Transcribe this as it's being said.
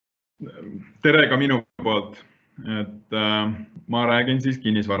Tere ka minu poolt, et ma räägin siis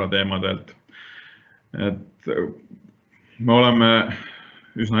kinnisvara teemadelt. Et me oleme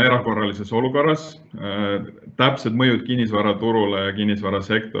üsna erakorralises olukorras. Täpsed mõjud kinnisvaraturule ja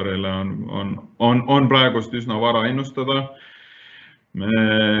kinnisvarasektorile on praegust üsna vara ennustada.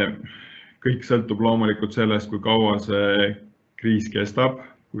 Kõik sõltub loomulikult sellest, kui kaua see kriis kestab,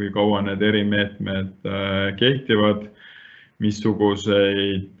 kui kaua need erimeetmed kehtivad,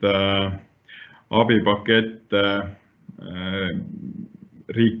 missuguseid abipakette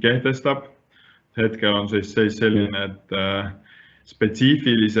riik kehtestab. Hetkel on siis selline, et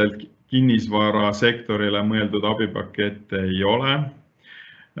spetsiifiliselt kinnisvarasektorile mõeldud abipakette ei ole.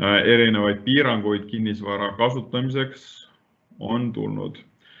 Erinevaid piiranguid kinnisvara kasutamiseks on tulnud.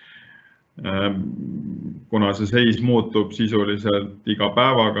 Kuna see seis muutub sisuliselt iga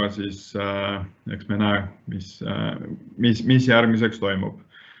päevaga, siis eks me näe, mis järgmiseks toimub.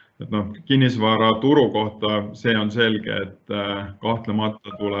 Et kinnisvara turu kohta see on selge, et kahtlemata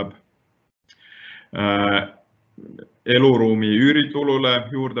tuleb eluruumi üüritulule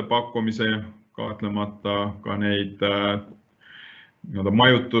juurde pakkumise, kahtlemata ka neid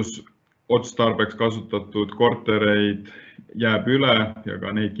majutusotstarbeks kasutatud kortereid jääb üle ja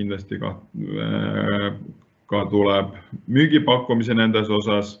ka neid kindlasti ka tuleb müügipakkumise nendes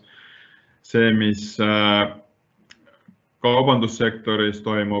osas. See, mis kaubandussektoris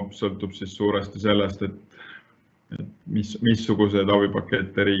toimub, sõltub siis suuresti sellest, et missuguseid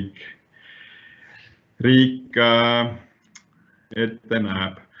abipakette riik ette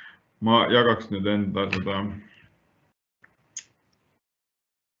näeb. Ma jagaks nüüd enda seda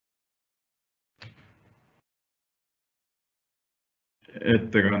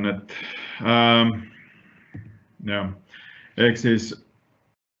ettekannet. Ehk siis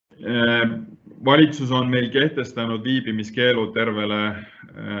valitsus on meil kehtestanud viibimiskeelu tervele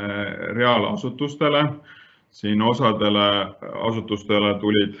reaalasutustele. Siin osadele asutustele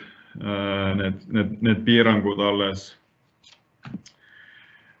tulid need piirangud alles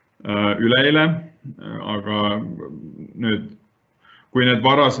üleeile, aga nüüd kui need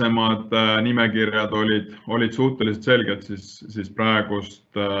varasemad nimekirjad olid suhteliselt selged, siis praegust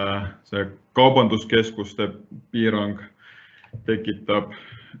see kaubanduskeskuste piirang tekitab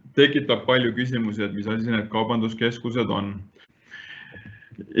palju küsimusi, et mis asi need kaubanduskeskused on.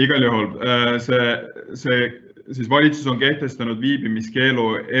 Igal juhul siis valitsus on kehtestanud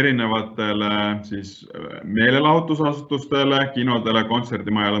viibimiskeelu erinevatele siis meelelahutusasutustele, kinodele,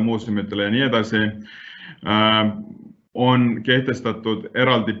 kontserdimajale, muuseumitele ja nii edasi. On kehtestatud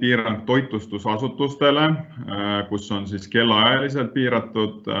eraldi piirang toitlustusasutustele, kus on siis kellaajaliselt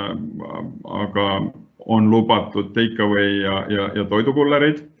piiratud, aga on lubatud takeaway ja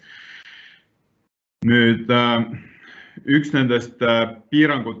toidukullerid. Nüüd üks nendest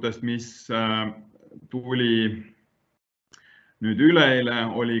piirangutest, mis tuli nüüd üleeile,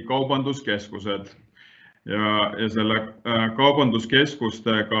 oli kaubanduskeskused. Ja selle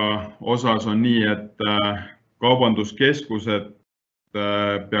kaubanduskeskustega osas on nii, et kaubanduskeskused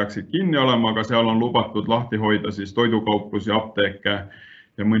peaksid kinni olema, aga seal on lubatud lahti hoida siis toidukauplusi, apteeke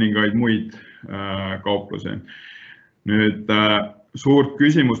ja mõningaid muid kauplusi. Nüüd suurt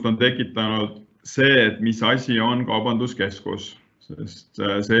küsimust on tekitanud see, et mis asi on kaubanduskeskus, sest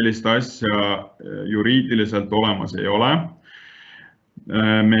sellist asja juriidiliselt olemas ei ole.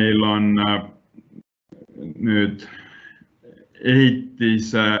 Meil on nüüd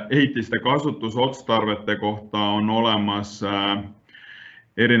ehitiste kasutusotstarvete kohta on olemas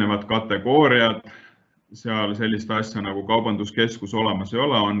erinevad kategooriad. Seal sellist asja nagu kaubanduskeskus olemas ei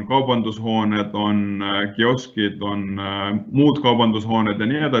ole. On kaubandushooned, on kioskid, on muud kaubandushooned ja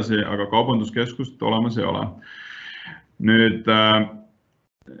nii edasi, aga kaubanduskeskust olemas ei ole. Nüüd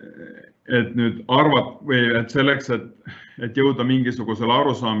selleks, et jõuda mingisugusele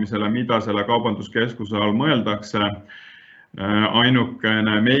arusaamisele, mida selle kaubanduskeskuse all mõeldakse,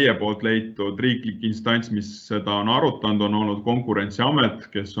 ainukene meie poolt leitud riiklik instants, mis seda on arutanud, on olnud Konkurentsiamet,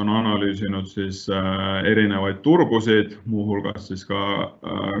 kes on analüüsinud siis erinevaid turgusid, muuhulgas siis ka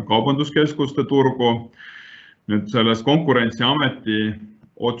kaubanduskeskuste turgu. Nüüd sellest Konkurentsiameti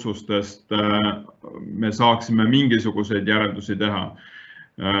otsustest me saaksime mingisuguseid järeldusi teha.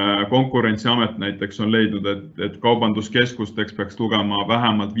 Konkurentsiamet näiteks on leidnud, et kaubanduskeskusteks peaks lugema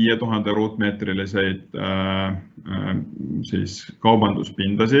vähemalt 5000 ruutmeetriliseid siis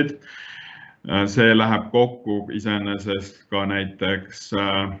kaubanduspindasid. See läheb kokku iseenesest ka näiteks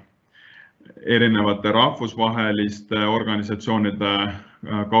erinevate rahvusvaheliste organisatsioonide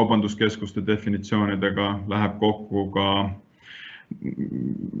kaubanduskeskuste definitsioonidega, läheb kokku ka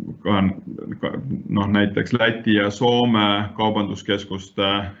näiteks Läti ja Soome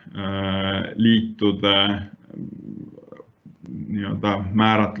kaubanduskeskuste liitude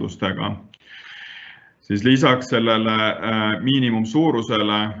määratlustega. Siis lisaks sellele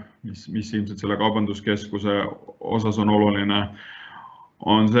miinimumsuurusele, mis ilmselt selle kaubanduskeskuse osas on oluline,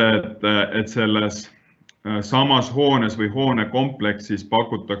 on see, et selles samas hoones või hoonekompleksis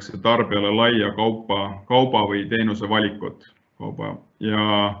pakutakse tarbijale laia kauba või teenuse valikut.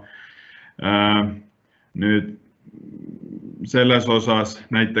 Ja nüüd selles osas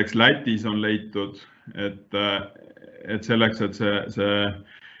näiteks Lätis on leitud, et selleks, et see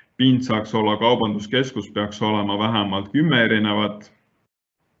pind saaks olla kaubanduskeskus, peaks olema vähemalt 10 erinevat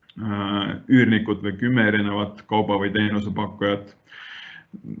üürnikut või 10 erinevat kauba või teenuse pakkujat.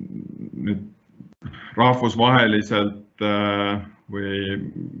 Nüüd rahvusvaheliselt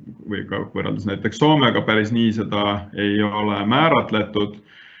või ka võrreldes näiteks Soomega päris nii seda ei ole määratletud,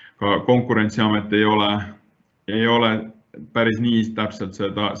 ka Konkurentsiamet ei ole päris nii täpselt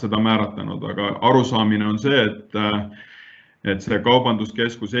seda määratlenud, aga arusaamine on see, et see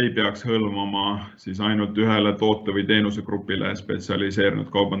kaubanduskeskus ei peaks hõlmama siis ainult ühele toote või teenusegrupile spetsialiseerunud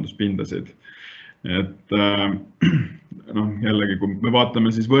kaubanduspindasid. Et jällegi, kui me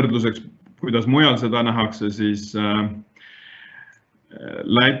vaatame siis võrdluseks, kuidas mujal seda nähakse, siis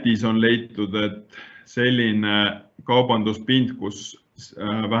Lätis on leitud, et selline kaubanduspind, kus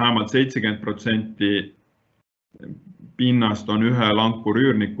vähemalt 70% pinnast on ühel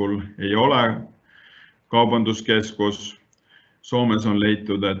ankurüürnikul, ei ole kaubanduskeskus. Soomes on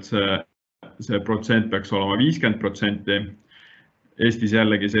leitud, et see protsent peaks olema 50%. Eestis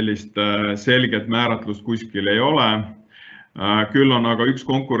jällegi sellist selget määratlust kuskil ei ole. Küll on aga üks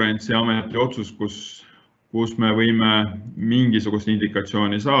Konkurentsiameti otsus, kus me võime mingisugust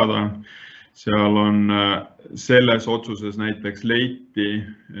indikatsiooni saada. Seal on selles otsuses näiteks leiti,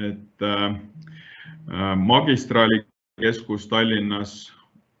 et magistraalikeskus Tallinnas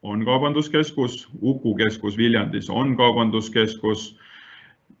on kaubanduskeskus, Uku keskus Viljandis on kaubanduskeskus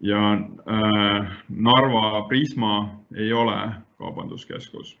ja Narva Prisma ei ole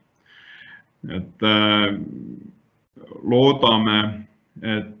kaubanduskeskus. Et loodame,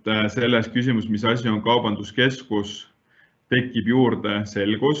 et selles küsimus, mis asi on kaubanduskeskus, tekib juurde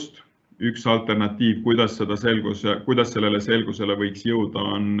selgust. Üks alternatiiv, kuidas sellele selgusele võiks jõuda,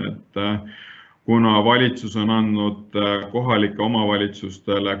 on, et kuna valitsus on andnud kohalike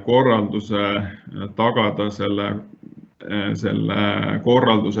omavalitsustele korralduse tagada selle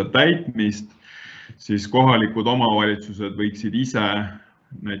korralduse täitmist, siis kohalikud omavalitsused võiksid ise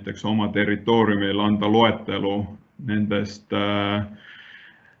näiteks oma territooriumil anda loetelu nendest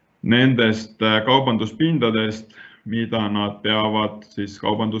kaubanduspindadest, mida nad peavad siis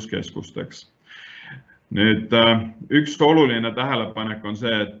kaubanduskeskusteks. Nüüd üks oluline tähelepanek on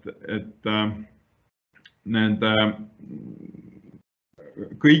see, et nende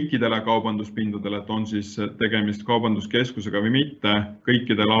kõikidele kaubanduspindadele, et on siis tegemist kaubanduskeskusega või mitte,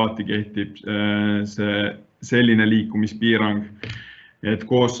 kõikidele alati kehtib selline liikumispiirang, et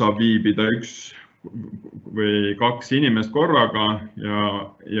koos saab viibida üks või kaks inimest korraga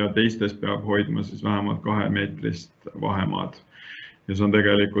ja teistes peab hoidma siis vähemalt 2-meetrist vahemaad. Ja see on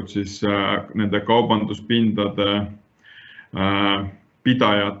tegelikult siis nende kaubanduspindade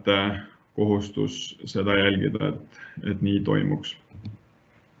pidajate kohustus seda jälgida, et nii toimuks.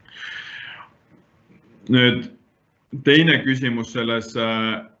 Nüüd teine küsimus selles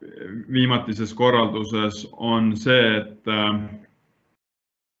viimatises korralduses on see,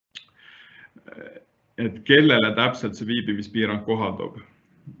 et kellele täpselt see viibimispiirang kohaldub.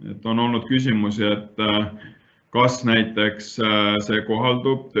 Et on olnud küsimusi, et kas näiteks see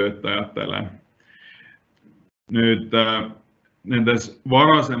kohaldub töötajatele. Nüüd nendes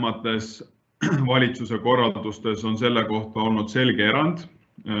varasemates valitsuse korraldustes on selle kohta olnud selge erand.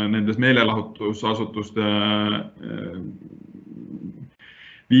 Nendes meelelahutusasutuste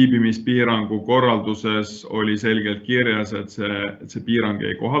viibimispiirangu korralduses oli selgelt kirjas, et see piirang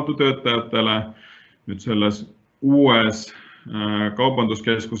ei kohaldu töötajatele. Nüüd selles uues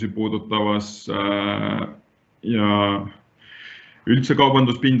kaubanduskeskusi puudutavas ja üldse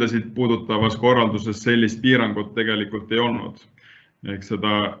kaubanduspindasid puudutavas korralduses sellist piirangut tegelikult ei olnud. Ehk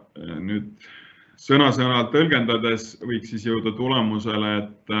seda nüüd sõna-sõnalt tõlgendades võiks siis jõuda tulemusele,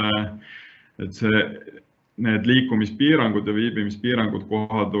 et need liikumispiirangud ja viibimispiirangud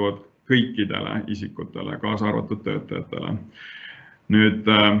kohalduvad kõikidele isikutele, kaasa arvatud töötajatele. Nüüd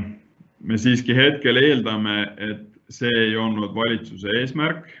me siiski hetkel eeldame, et see ei olnud valitsuse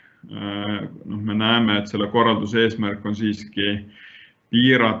eesmärk. Me näeme, et selle korralduse eesmärk on siiski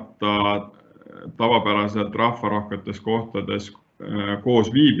piirata tavapäraselt rahvarohketes kohtades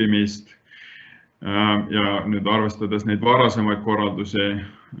koos viibimist. Ja nüüd arvestades neid varasemaid korraldusi,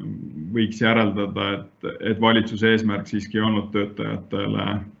 võiks järeldada, et valitsuse eesmärk siiski ei olnud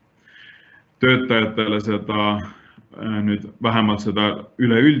töötajatele seda nüüd vähemalt seda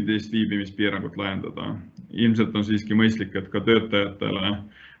üleüldist viibimispiirangut laiendada. Ilmselt on siiski mõistlik, et ka töötajatele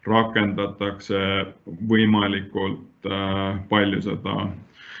rakendatakse võimalikult palju seda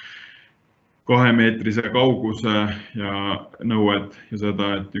 2-meetrise kauguse ja nõuet ja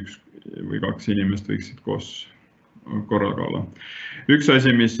seda, et 1 või 2 inimest võiksid koos korraga olla. Üks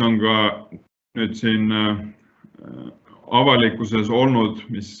asi, mis on ka nüüd siin avalikkuses olnud,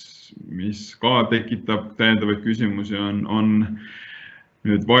 mis ka tekitab täiendavaid küsimusi, on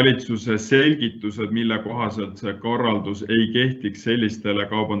nüüd valitsuse selgitused, mille kohaselt see korraldus ei kehtiks sellistele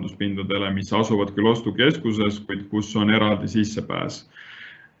kaubanduspindadele, mis asuvad küll ostukeskuses, kuid kus on eraldi sissepääs.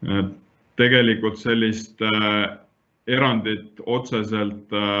 Tegelikult sellist erandit otseselt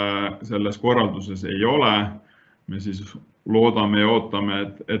selles korralduses ei ole. Me siis loodame ja ootame,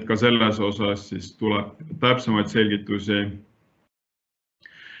 et ka selles osas siis tuleb täpsemaid selgitusi,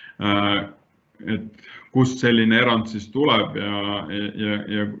 et kust selline erand siis tuleb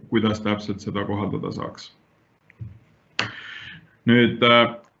ja kuidas täpselt seda kohaldada saaks. Nüüd,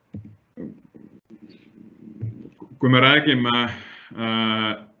 kui me räägime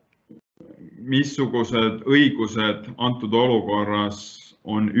missugused õigused antud olukorras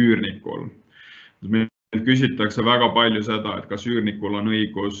on üürnikul. Meil küsitakse väga palju seda, et kas üürnikul on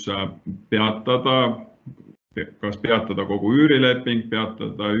õigus peatada kogu üürileping,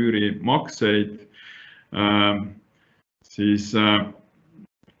 peatada üürimakseid. Siis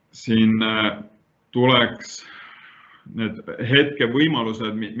siin tuleks need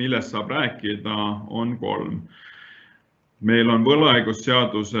hetkevõimalused, millest saab rääkida, on 3. Meil on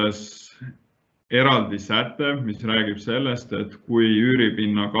võlaõigusseaduses eraldi säte, mis räägib sellest, et kui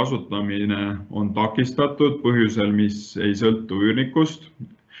üüripinna kasutamine on takistatud põhjusel, mis ei sõltu üürnikust,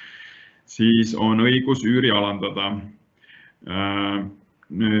 siis on õigus üüri alandada.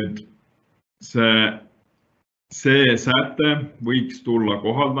 Nüüd see säte võiks tulla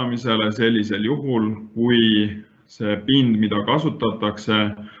kohaldamisele sellisel juhul, kui see pind, mida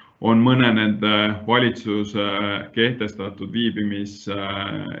kasutatakse, on mõne nende valitsuse kehtestatud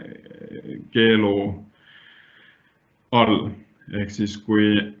viibimiskeelu all. Ehk siis,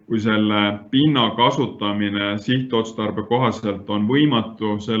 kui selle pinna kasutamine sihtotstarbe kohaselt on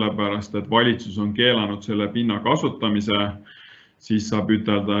võimatu, sellepärast et valitsus on keelanud selle pinna kasutamise, siis saab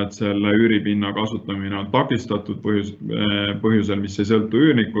ütelda, et selle üüripinna kasutamine on takistatud põhjusel, mis ei sõltu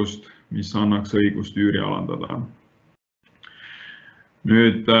üürnikust, mis annaks õigust üüri alandada.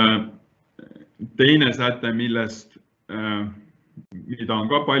 Nüüd teine säte, mida on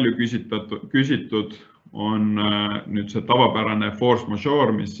ka palju küsitud, on nüüd see tavapärane force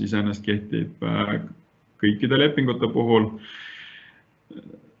majeure, mis iseenesest kehtib kõikide lepingute puhul.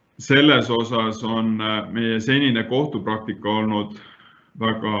 Selles osas on meie senine kohtupraktika olnud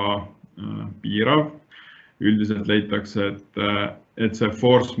väga piirav. Üldiselt leitakse, et see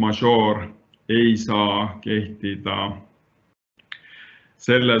force majeure ei saa kehtida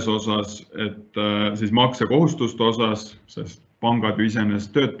selles osas, et siis maksekohustuste osas, sest pangad ju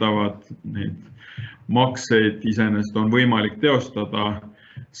iseenesest töötavad, neid makseid iseenesest on võimalik teostada.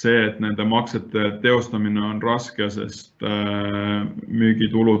 See, et nende maksete teostamine on raske, sest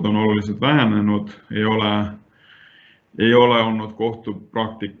müügitulud on oluliselt vähenenud, ei ole olnud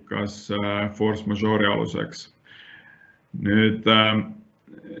kohtupraktikas force majeure'i aluseks. Nüüd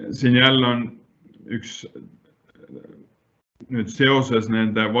siin jälle on nüüd seoses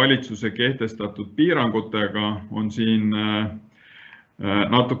nende valitsuse kehtestatud piirangutega on siin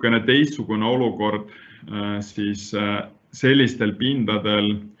natukene teistsugune olukord siis sellistel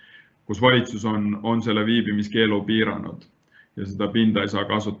pindadel, kus valitsus on selle viibimiskeelu piiranud ja seda pinda ei saa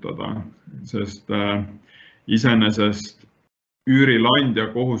kasutada, sest iseenesest üürileandja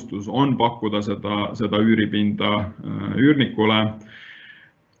kohustus on pakkuda seda üüripinda üürnikule.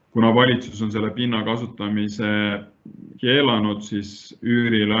 Kuna valitsus on selle pinna kasutamise keelanud, siis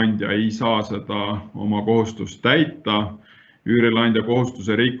üürileandja ei saa seda oma kohustust täita. Üürileandja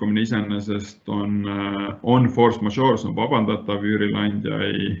kohustuse rikkumine iseenesest on force majeure, see on vabandatav, üürileandja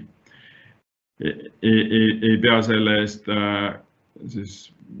ei pea selle eest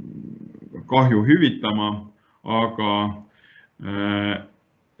siis kahju hüvitama, aga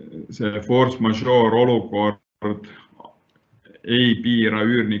see force majeure olukord ei piira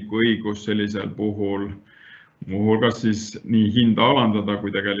üürniku õigus sellisel puhul muuhulgas siis nii hinda alandada,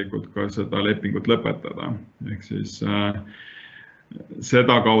 kui tegelikult ka seda lepingut lõpetada. Ehk siis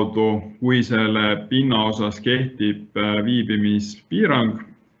seda kaudu, kui selle pinna osas kehtib viibimispiirang,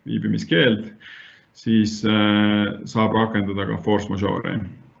 viibimiskeeld, siis saab rakendada ka force majeure'i.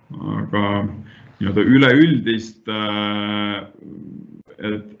 Aga üleüldist,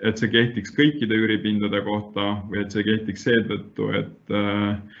 et see kehtiks kõikide üüripindade kohta või et see kehtiks seetõttu,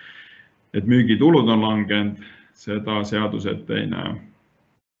 et müügitulud on langenud, seda seadus ette ei näe.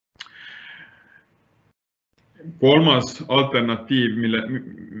 Kolmas alternatiiv,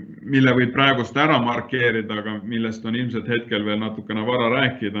 mille võib praegust ära markeerida, aga millest on ilmselt hetkel veel natukene vara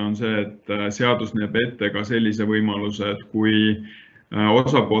rääkida, on see, et seadus näeb ette ka sellise võimaluse, et kui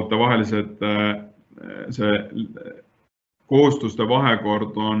osapoolte vahelised see kohustuste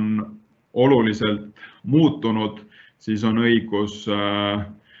vahekord on oluliselt muutunud, siis on õigus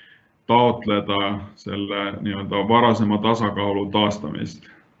taotleda selle varasema tasakaalu taastamist.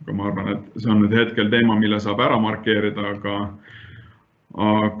 Aga ma arvan, et see on nüüd hetkel teema, mille saab ära markeerida,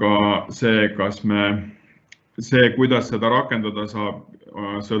 aga see, kuidas seda rakendada saab,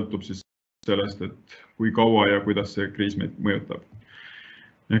 sõltub siis sellest, et kui kaua ja kuidas see kriis meid mõjutab.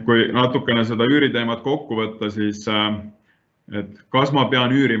 Kui natukene seda üüriteemat kokku võtta, siis et kas ma pean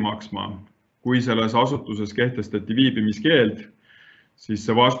üüri maksma, kui selles asutuses kehtestati viibimiskeeld, siis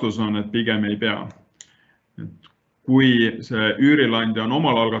see vastus on, et pigem ei pea. Kui see üürileandja on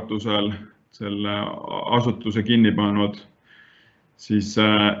omal algatusel selle asutuse kinni pannud, siis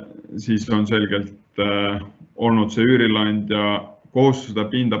on selgelt olnud see üürileandja kohustus seda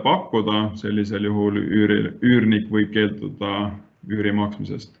pinda pakkuda, sellisel juhul üürnik võib keelduda üüri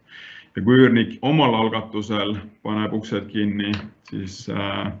maksmisest. Ja kui üürnik omal algatusel paneb uksed kinni, siis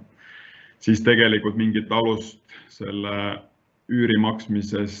tegelikult mingit alust selle üüri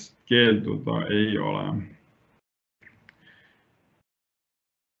maksmisest keelduda ei ole.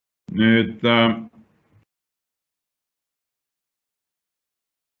 Nüüd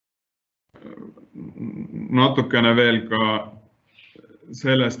natukene veel ka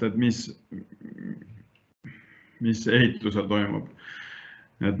sellest, et mis ehitusel toimub.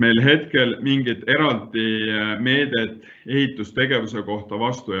 Et meil hetkel mingit eraldi meedet ehitustegevuse kohta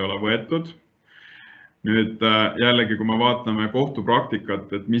vastu ei ole võetud. Nüüd jällegi, kui me vaatame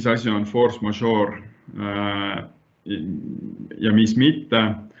kohtupraktikat, et mis asi on force majeure ja mis mitte,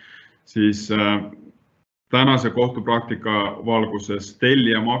 siis tänase kohtupraktika valguses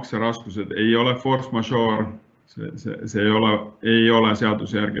tellija makseraskused ei ole force majeure, see ei ole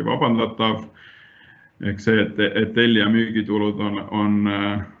seaduse järgi vabandatav. Ehk see, et tellija müügitulud on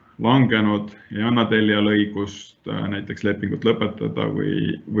langenud, ei anna tellijale õigust näiteks lepingut lõpetada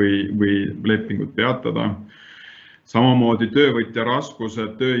või lepingut peatada. Samamoodi töövõtja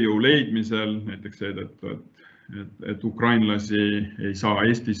raskused tööjõu leidmisel, näiteks seetõttu, et ukrainlasi ei saa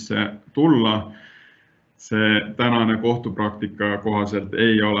Eestisse tulla. See tänane kohtupraktika kohaselt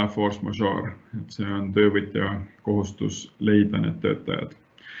ei ole force majeure. See on töövõtja kohustus leida need töötajad.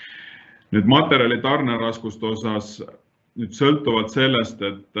 Nüüd materjali tarneraskuste osas sõltuvad sellest,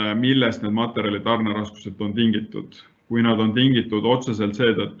 et millest need materjali tarneraskused on tingitud. Kui nad on tingitud otseselt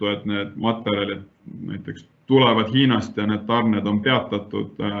seetõttu, et need materjalid näiteks tulevad Hiinast ja need tarned on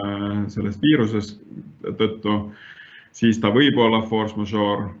peatatud sellest viirusest tõttu, siis ta võib olla force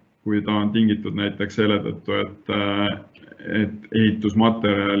majeure, kui ta on tingitud näiteks selle tõttu, et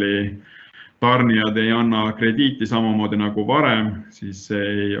ehitusmaterjali tarnijad ei anna krediiti samamoodi nagu varem, siis see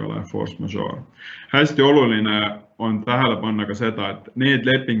ei ole force majeure. Hästi oluline on tähele panna ka seda, et need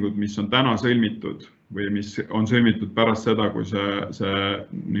lepingud, mis on täna sõlmitud või mis on sõlmitud pärast seda, kui see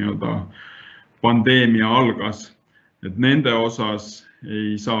pandeemia algas, et nende osas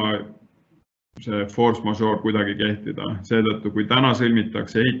ei saa see force majeure kuidagi kehtida. Seetõttu, kui täna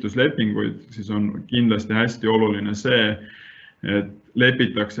sõlmitakse ehituslepinguid, siis on kindlasti hästi oluline see, et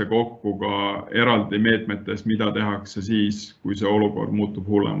lepitakse kokku ka eraldi meetmetes, mida tehakse siis, kui see olukord muutub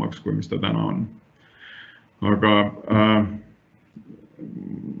hullemaks, kui mis ta täna on. Aga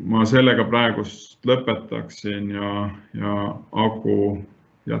ma sellega praegust lõpetaksin ja Aku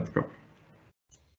jätkab.